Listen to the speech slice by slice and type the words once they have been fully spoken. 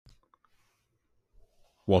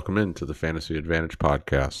Welcome into the Fantasy Advantage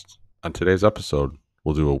podcast. On today's episode,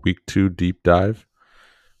 we'll do a week 2 deep dive,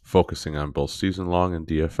 focusing on both season long and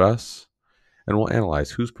DFS, and we'll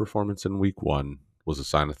analyze whose performance in week 1 was a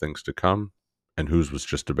sign of things to come and whose was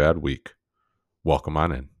just a bad week. Welcome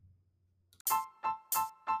on in.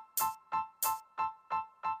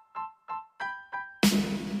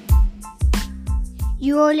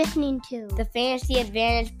 You're listening to the Fantasy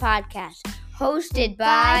Advantage podcast, hosted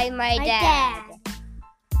by my dad.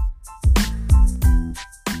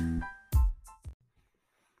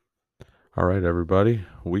 All right, everybody.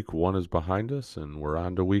 Week 1 is behind us, and we're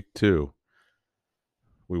on to week 2.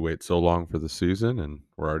 We wait so long for the season, and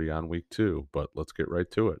we're already on week 2, but let's get right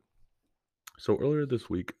to it. So earlier this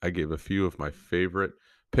week, I gave a few of my favorite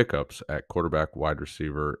pickups at quarterback, wide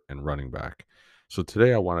receiver, and running back. So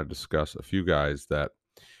today I want to discuss a few guys that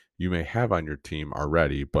you may have on your team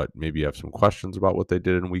already, but maybe you have some questions about what they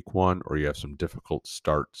did in week 1, or you have some difficult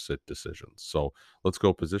start-sit decisions. So let's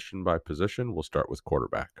go position by position. We'll start with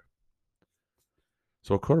quarterback.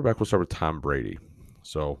 So at quarterback, we'll start with Tom Brady.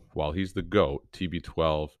 So while he's the GOAT,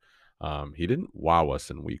 TB12, he didn't wow us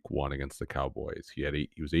in week 1 against the Cowboys. He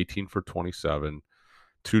was 18 for 27,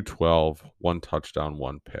 212, 1 touchdown,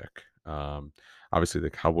 1 pick. Obviously, the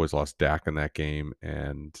Cowboys lost Dak in that game,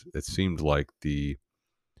 and it seemed like the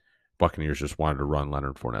Buccaneers just wanted to run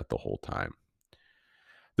Leonard Fournette the whole time.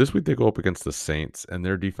 This week, they go up against the Saints, and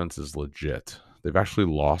their defense is legit. They've actually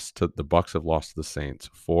the Bucs have lost to the Saints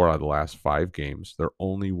 4 out of the last 5 games. Their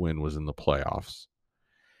only win was in the playoffs.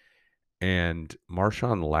 And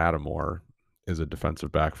Marshawn Lattimore is a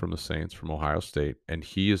defensive back from the Saints from Ohio State, and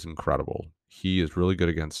he is incredible. He is really good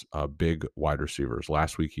against big wide receivers.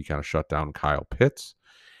 Last week, he kind of shut down Kyle Pitts,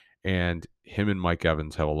 and him and Mike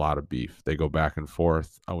Evans have a lot of beef. They go back and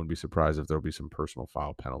forth. I wouldn't be surprised if there'll be some personal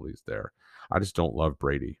foul penalties there. I just don't love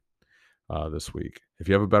Brady this week. If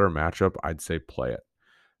you have a better matchup, I'd say play it.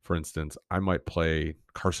 For instance, I might play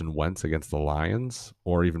Carson Wentz against the Lions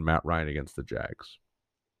or even Matt Ryan against the Jags.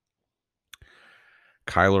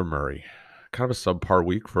 Kyler Murray, kind of a subpar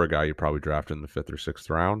week for a guy you probably drafted in the 5th or 6th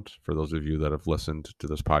round. For those of you that have listened to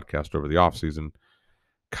this podcast over the offseason,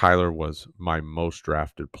 Kyler was my most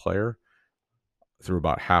drafted player through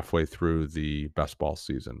about halfway through the best ball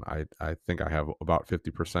season. I think I have about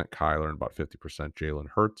 50% Kyler and about 50% Jalen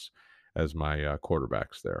Hurts as my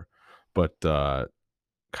quarterbacks there. But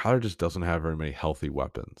Kyler just doesn't have very many healthy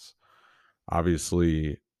weapons.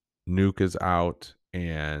 Obviously, Nuke is out,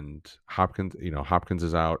 and Hopkins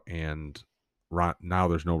is out, and now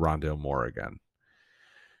there's no Rondale Moore again.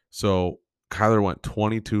 So Kyler went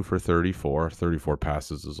 22 for 34. 34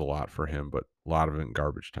 passes is a lot for him, but a lot of it in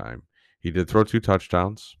garbage time. He did throw 2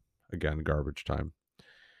 touchdowns, again, garbage time.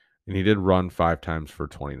 And he did run 5 times for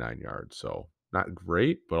 29 yards. So not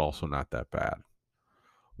great, but also not that bad.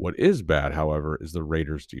 What is bad, however, is the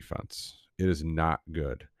Raiders' defense. It is not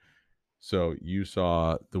good. So you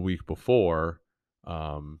saw the week before,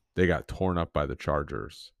 they got torn up by the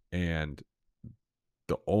Chargers. And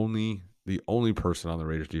the only person on the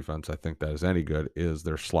Raiders defense I think that is any good is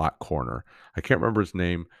their slot corner. I can't remember his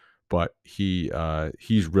name, but he's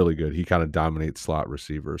really good. He kind of dominates slot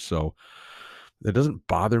receivers. So it doesn't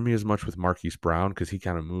bother me as much with Marquise Brown because he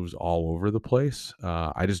kind of moves all over the place.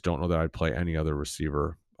 I just don't know that I'd play any other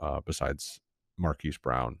receiver besides Marquise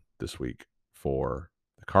Brown this week for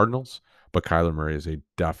the Cardinals. But Kyler Murray is a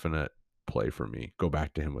definite play for me. Go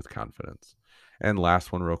back to him with confidence. And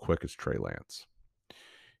last one real quick is Trey Lance.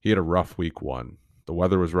 He had a rough week 1. The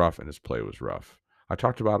weather was rough and his play was rough. I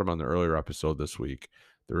talked about him on the earlier episode this week.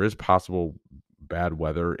 There is possible bad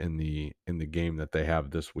weather in the game that they have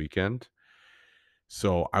this weekend.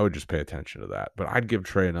 So I would just pay attention to that. But I'd give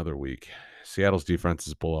Trey another week. Seattle's defense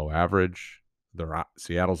is below average.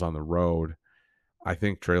 Seattle's on the road. I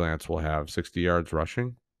think Trey Lance will have 60 yards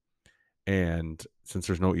rushing. And since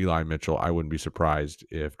there's no Eli Mitchell, I wouldn't be surprised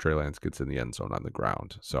if Trey Lance gets in the end zone on the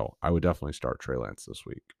ground. So I would definitely start Trey Lance this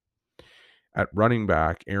week. At running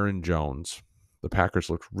back, Aaron Jones. The Packers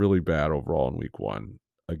looked really bad overall in week 1.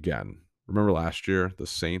 Again, remember last year, the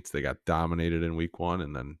Saints, they got dominated in week 1,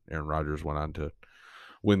 and then Aaron Rodgers went on to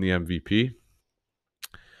win the MVP.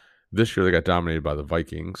 This year, they got dominated by the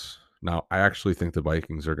Vikings. Now, I actually think the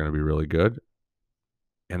Vikings are going to be really good,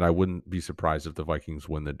 and I wouldn't be surprised if the Vikings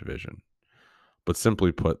win the division. But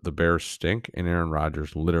simply put, the Bears stink, and Aaron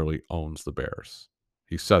Rodgers literally owns the Bears.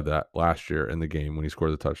 He said that last year in the game when he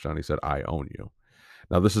scored the touchdown. He said, "I own you."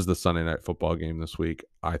 Now, this is the Sunday Night Football game this week.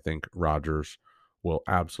 I think Rodgers will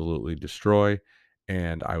absolutely destroy,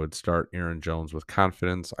 and I would start Aaron Jones with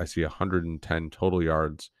confidence. I see 110 total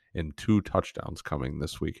yards and 2 touchdowns coming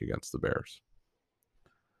this week against the Bears.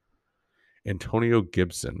 Antonio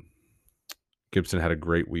Gibson. Gibson had a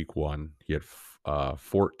great week 1. He had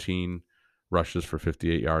 14 rushes for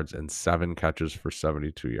 58 yards and 7 catches for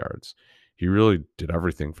 72 yards. He really did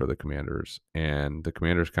everything for the Commanders, and the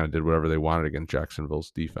Commanders kind of did whatever they wanted against Jacksonville's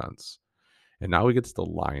defense. And now he gets the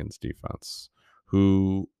Lions defense,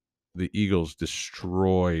 who the Eagles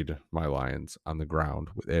destroyed my Lions on the ground.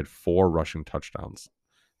 They had 4 rushing touchdowns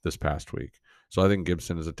this past week. So I think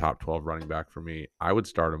Gibson is a top 12 running back for me. I would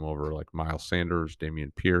start him over like Miles Sanders,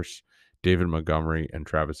 Dameon Pierce, David Montgomery, and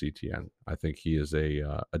Travis Etienne. I think he is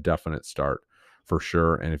a definite start for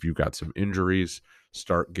sure. And if you've got some injuries,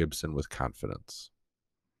 start Gibson with confidence.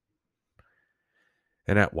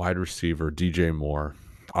 And at wide receiver, DJ Moore.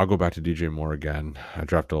 I'll go back to DJ Moore again. I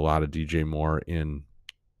drafted a lot of DJ Moore in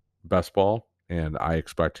best ball, and I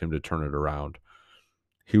expect him to turn it around.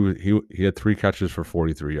 He had 3 catches for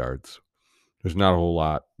 43 yards. There's not a whole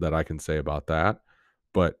lot that I can say about that,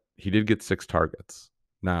 but he did get 6 targets.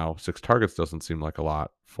 Now, 6 targets doesn't seem like a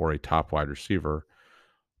lot for a top wide receiver,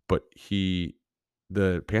 but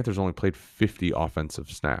the Panthers only played 50 offensive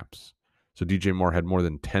snaps. So DJ Moore had more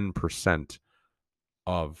than 10%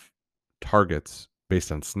 of targets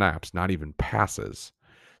based on snaps, not even passes.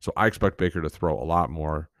 So I expect Baker to throw a lot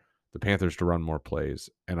more, the Panthers to run more plays,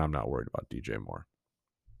 and I'm not worried about DJ Moore.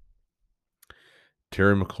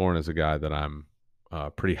 Terry McLaurin is a guy that I'm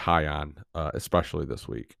pretty high on, especially this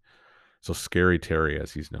week. So Scary Terry,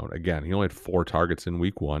 as he's known. Again, he only had 4 targets in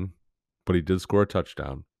week 1, but he did score a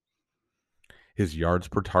touchdown. His yards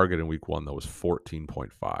per target in week 1, though, was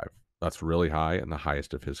 14.5. That's really high and the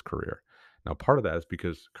highest of his career. Now, part of that is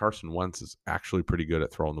because Carson Wentz is actually pretty good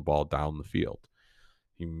at throwing the ball down the field.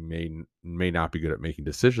 He may not be good at making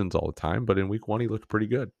decisions all the time, but in week 1, he looked pretty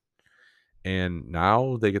good. And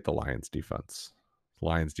now they get the Lions defense.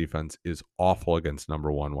 Lions defense is awful against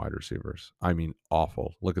number 1 wide receivers. I mean,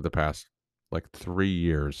 awful. Look at the past 3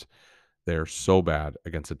 years. They're so bad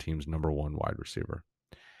against a team's number 1 wide receiver.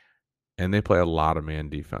 And they play a lot of man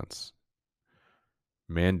defense.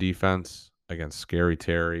 Man defense against Scary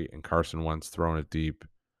Terry and Carson Wentz throwing it deep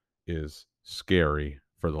is scary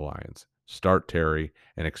for the Lions. Start Terry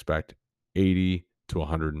and expect 80 to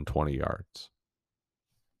 120 yards.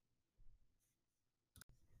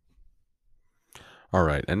 All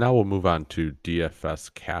right, and now we'll move on to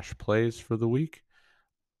DFS cash plays for the week.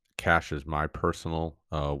 Cash is my personal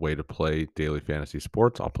way to play daily fantasy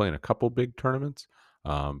sports. I'll play in a couple big tournaments,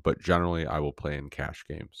 but generally I will play in cash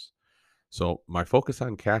games. So my focus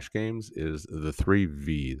on cash games is the 3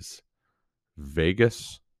 V's: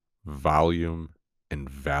 Vegas, volume, and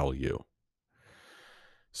value.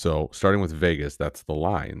 So starting with Vegas, that's the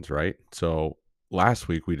lines, right? So last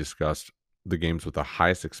week we discussed the games with the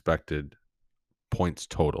highest expected points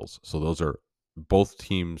totals. So those are both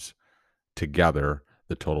teams together,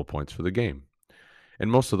 the total points for the game.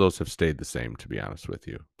 And most of those have stayed the same, to be honest with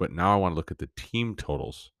you. But now I want to look at the team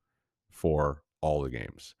totals for all the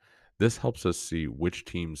games. This helps us see which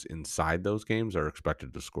teams inside those games are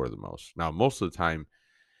expected to score the most. Now, most of the time,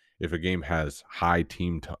 if a game has high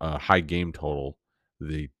game total,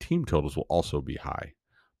 the team totals will also be high,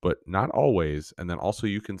 but not always. And then also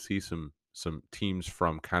you can see some teams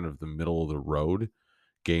from kind of the middle of the road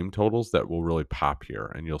game totals that will really pop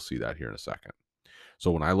here, and you'll see that here in a second. So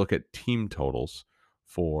when I look at team totals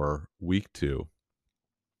for week 2,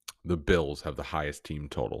 the Bills have the highest team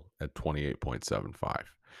total at 28.75.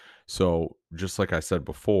 So just like I said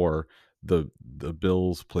before, the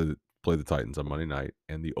Bills play the Titans on Monday night,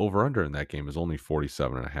 and the over-under in that game is only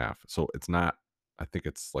 47.5. So it's not, I think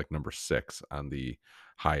it's like number 6 on the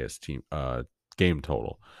highest team game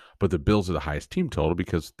total. But the Bills are the highest team total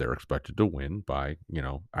because they're expected to win by,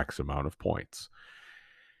 X amount of points.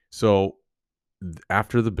 So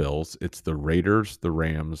after the Bills, it's the Raiders, the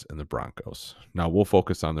Rams, and the Broncos. Now we'll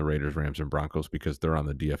focus on the Raiders, Rams, and Broncos because they're on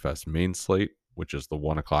the DFS main slate, which is the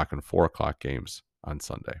 1 o'clock and 4 o'clock games on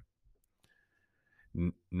Sunday.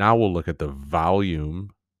 Now we'll look at the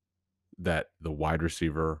volume that the wide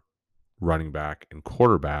receiver, running back, and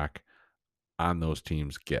quarterback on those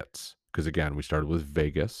teams gets. Because again, we started with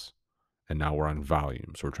Vegas, and now we're on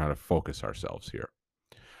volume. So we're trying to focus ourselves here.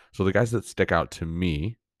 So the guys that stick out to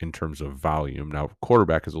me in terms of volume, now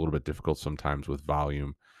quarterback is a little bit difficult sometimes with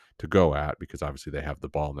volume to go at because obviously they have the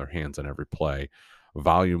ball in their hands on every play.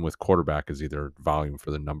 Volume with quarterback is either volume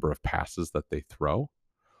for the number of passes that they throw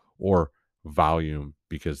or volume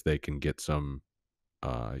because they can get some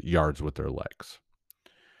yards with their legs.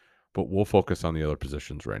 But we'll focus on the other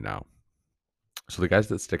positions right now. So the guys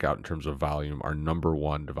that stick out in terms of volume are number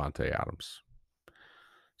 1, Davante Adams.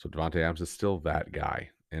 So Davante Adams is still that guy.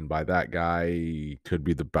 And by that guy, he could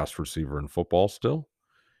be the best receiver in football still.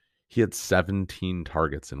 He had 17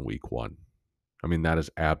 targets in week 1. I mean, that is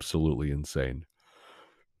absolutely insane.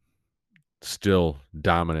 Still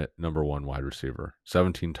dominant number 1 wide receiver.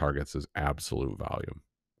 17 targets is absolute volume.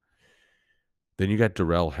 Then you got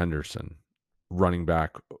Darrell Henderson, running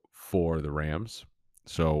back for the Rams.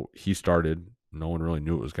 So he started. No one really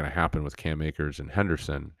knew it was going to happen with Cam Akers and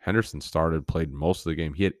Henderson. Henderson started, played most of the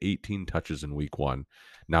game. He had 18 touches in week 1.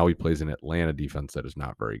 Now he plays an Atlanta defense that is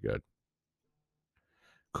not very good.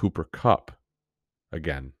 Cooper Kupp,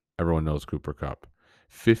 again, everyone knows Cooper Kupp.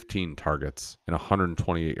 15 targets and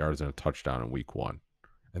 128 yards and a touchdown in week 1.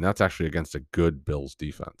 And that's actually against a good Bills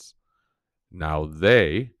defense. Now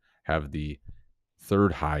they have the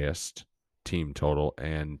 3rd highest team total,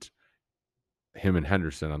 and him and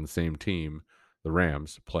Henderson on the same team, the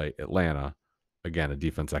Rams, play Atlanta. Again, a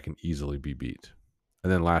defense that can easily be beat.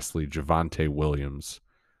 And then lastly, Javonte Williams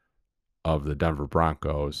of the Denver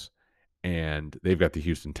Broncos. And they've got the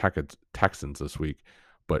Houston Texans this week.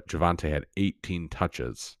 But Javonte had 18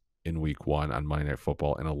 touches in week 1 on Monday Night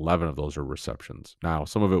Football, and 11 of those are receptions. Now,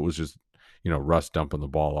 some of it was just, Russ dumping the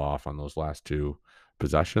ball off on those last 2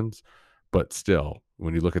 possessions. But still,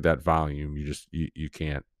 when you look at that volume, you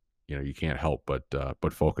can't, you can't help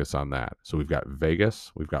but focus on that. So we've got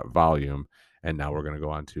Vegas, we've got volume, and now we're going to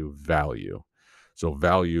go on to value. So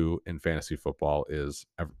value in fantasy football is,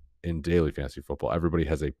 in daily fantasy football, everybody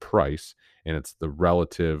has a price, and it's the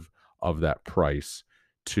relative of that price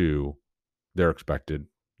to their expected,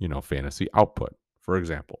 fantasy output. For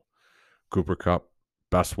example, Cooper Kupp,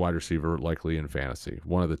 best wide receiver likely in fantasy.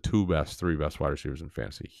 One of the 3 best wide receivers in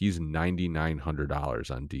fantasy. He's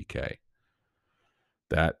 $9,900 on DK.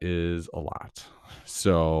 That is a lot.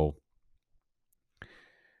 So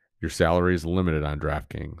your salary is limited on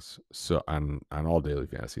DraftKings, so on all daily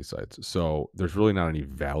fantasy sites. So there's really not any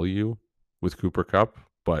value with Cooper Kupp,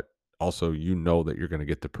 but also that you're going to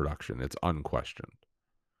get the production. It's unquestioned.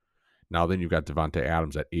 Now then you've got Devontae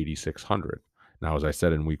Adams at 8,600. Now, as I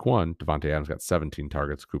said in week 1, Devontae Adams got 17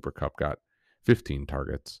 targets. Cooper Kupp got 15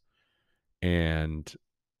 targets. And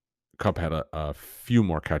Kupp had a few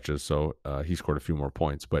more catches, so he scored a few more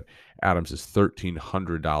points. But Adams is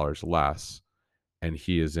 $1,300 less, and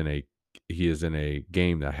he is in a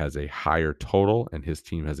game that has a higher total, and his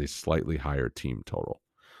team has a slightly higher team total.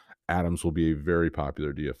 Adams will be a very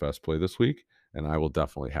popular DFS play this week, and I will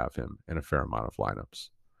definitely have him in a fair amount of lineups.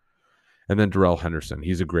 And then Darrell Henderson,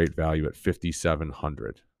 he's a great value at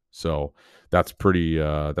 5,700. So that's pretty.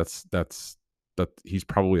 He's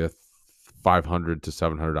probably a $500 to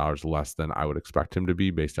 $700 less than I would expect him to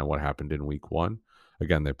be based on what happened in week 1.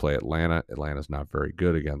 Again, they play Atlanta. Atlanta's not very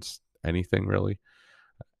good against anything really.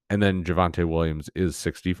 And then Javonte Williams is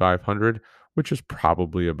 6,500, which is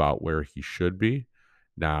probably about where he should be.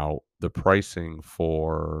 Now, the pricing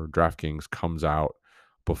for DraftKings comes out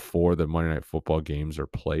before the Monday Night Football games are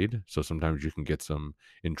played. So sometimes you can get some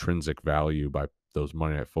intrinsic value by those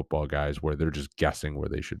Monday Night Football guys where they're just guessing where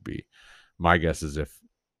they should be. My guess is if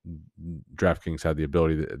DraftKings had the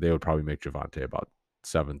ability, they would probably make Javonte about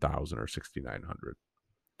 7,000 or 6,900.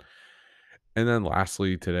 And then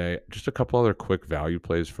lastly today, just a couple other quick value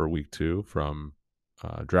plays for week 2 from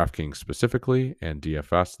DraftKings specifically and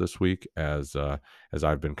DFS this week as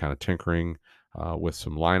I've been kind of tinkering with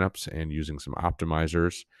some lineups and using some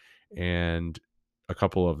optimizers. And a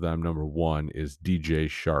couple of them, number 1 is DJ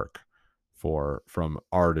Shark from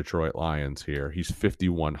our Detroit Lions here. He's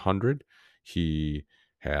 5,100. He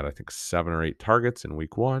had, I think, 7 or 8 targets in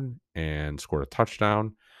week 1 and scored a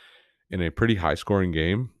touchdown in a pretty high-scoring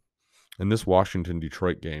game. And this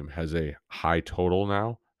Washington-Detroit game has a high total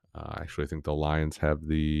now. Actually, I think the Lions have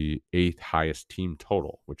the 8th highest team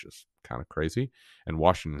total, which is kind of crazy. And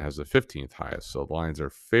Washington has the 15th highest. So the Lions are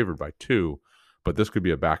favored by 2. But this could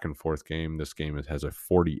be a back-and-forth game. This game has a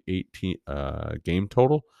 48 game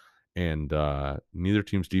total. And neither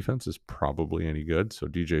team's defense is probably any good. So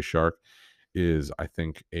DJ Shark is, I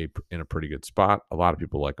think, in a pretty good spot. A lot of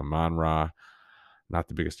people like Amon-Ra. Not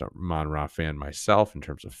the biggest Amon-Ra fan myself in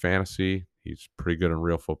terms of fantasy. He's pretty good in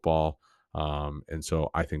real football. And so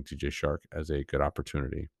I think DJ Shark has a good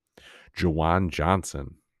opportunity. Juwan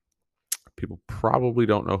Johnson. People probably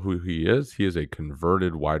don't know who he is. He is a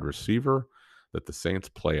converted wide receiver that the Saints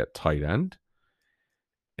play at tight end.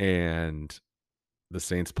 And the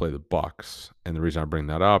Saints play the Bucs. And the reason I bring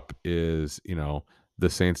that up is, the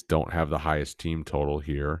Saints don't have the highest team total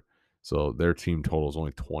here. So their team total is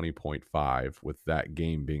only 20.5, with that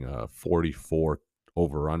game being a 44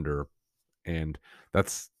 over-under. And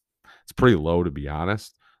it's pretty low, to be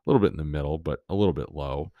honest. A little bit in the middle, but a little bit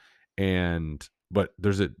low. But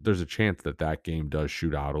there's a chance that game does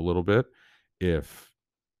shoot out a little bit if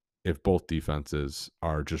if both defenses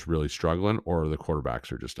are just really struggling or the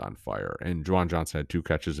quarterbacks are just on fire. And Juwan Johnson had 2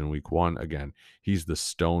 catches in week 1. Again, he's the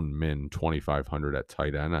stone min 2,500 at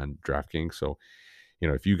tight end on DraftKings. So,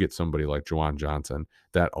 if you get somebody like Juwan Johnson,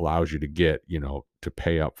 that allows you to get, to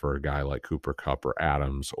pay up for a guy like Cooper Kupp or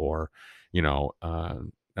Adams or,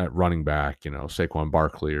 at running back, Saquon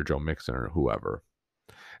Barkley or Joe Mixon or whoever.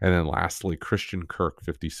 And then lastly, Christian Kirk,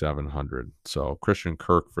 5,700. So Christian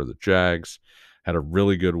Kirk for the Jags had a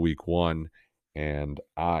really good week 1, and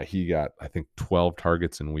he got, I think, 12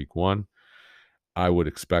 targets in week 1. I would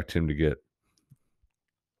expect him to get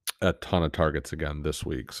a ton of targets again this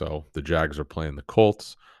week. So the Jags are playing the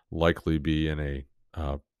Colts, likely be in a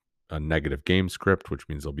negative game script, which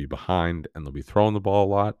means they'll be behind and they'll be throwing the ball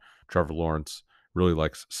a lot. Trevor Lawrence really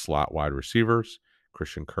likes slot wide receivers.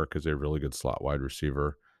 Christian Kirk is a really good slot wide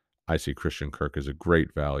receiver. I see Christian Kirk as a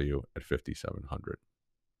great value at 5,700.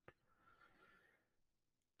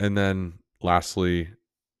 And then lastly,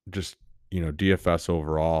 just, DFS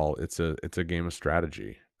overall, it's a game of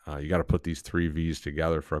strategy. You got to put these 3 Vs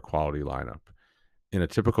together for a quality lineup. In a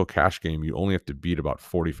typical cash game, you only have to beat about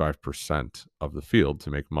 45% of the field to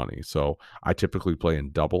make money. So I typically play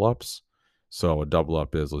in double ups. So a double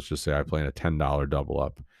up is, let's just say I play in a $10 double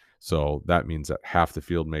up. So that means that half the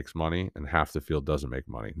field makes money and half the field doesn't make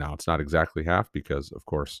money. Now, it's not exactly half because, of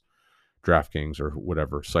course, DraftKings or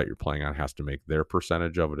whatever site you're playing on has to make their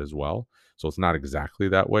percentage of it as well. So it's not exactly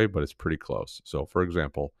that way, but it's pretty close. So, for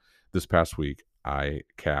example, this past week, I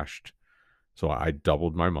cashed. So I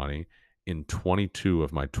doubled my money in 22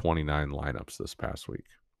 of my 29 lineups this past week.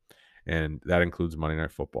 And that includes Monday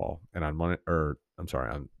Night Football. And on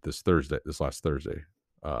this last Thursday,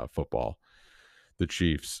 football, the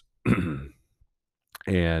Chiefs.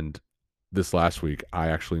 And this last week, I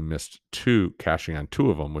actually missed cashing on 2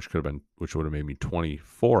 of them, which would have made me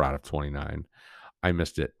 24 out of 29. I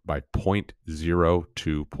missed it by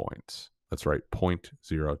 0.02 points. That's right,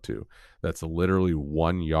 0.02. That's literally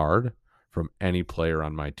 1 yard from any player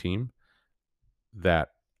on my team that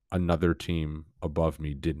another team above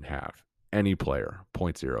me didn't have. Any player,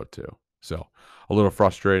 0.02. So a little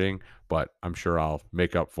frustrating, but I'm sure I'll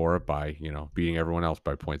make up for it by, beating everyone else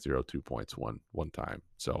by 0.02 points one time.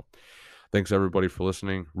 So thanks everybody for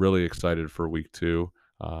listening. Really excited for week 2.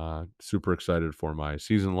 Super excited for my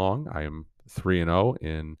season long. I am 3-0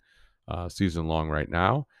 in season long right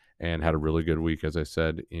now and had a really good week, as I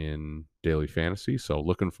said, in daily fantasy. So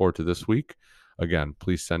looking forward to this week. Again,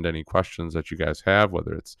 please send any questions that you guys have,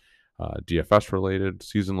 whether it's DFS related,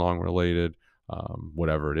 season long related,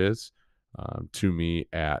 whatever it is, to me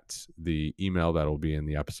at the email that will be in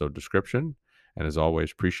the episode description. And as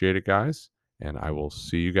always, appreciate it, guys. And I will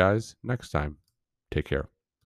see you guys next time. Take care.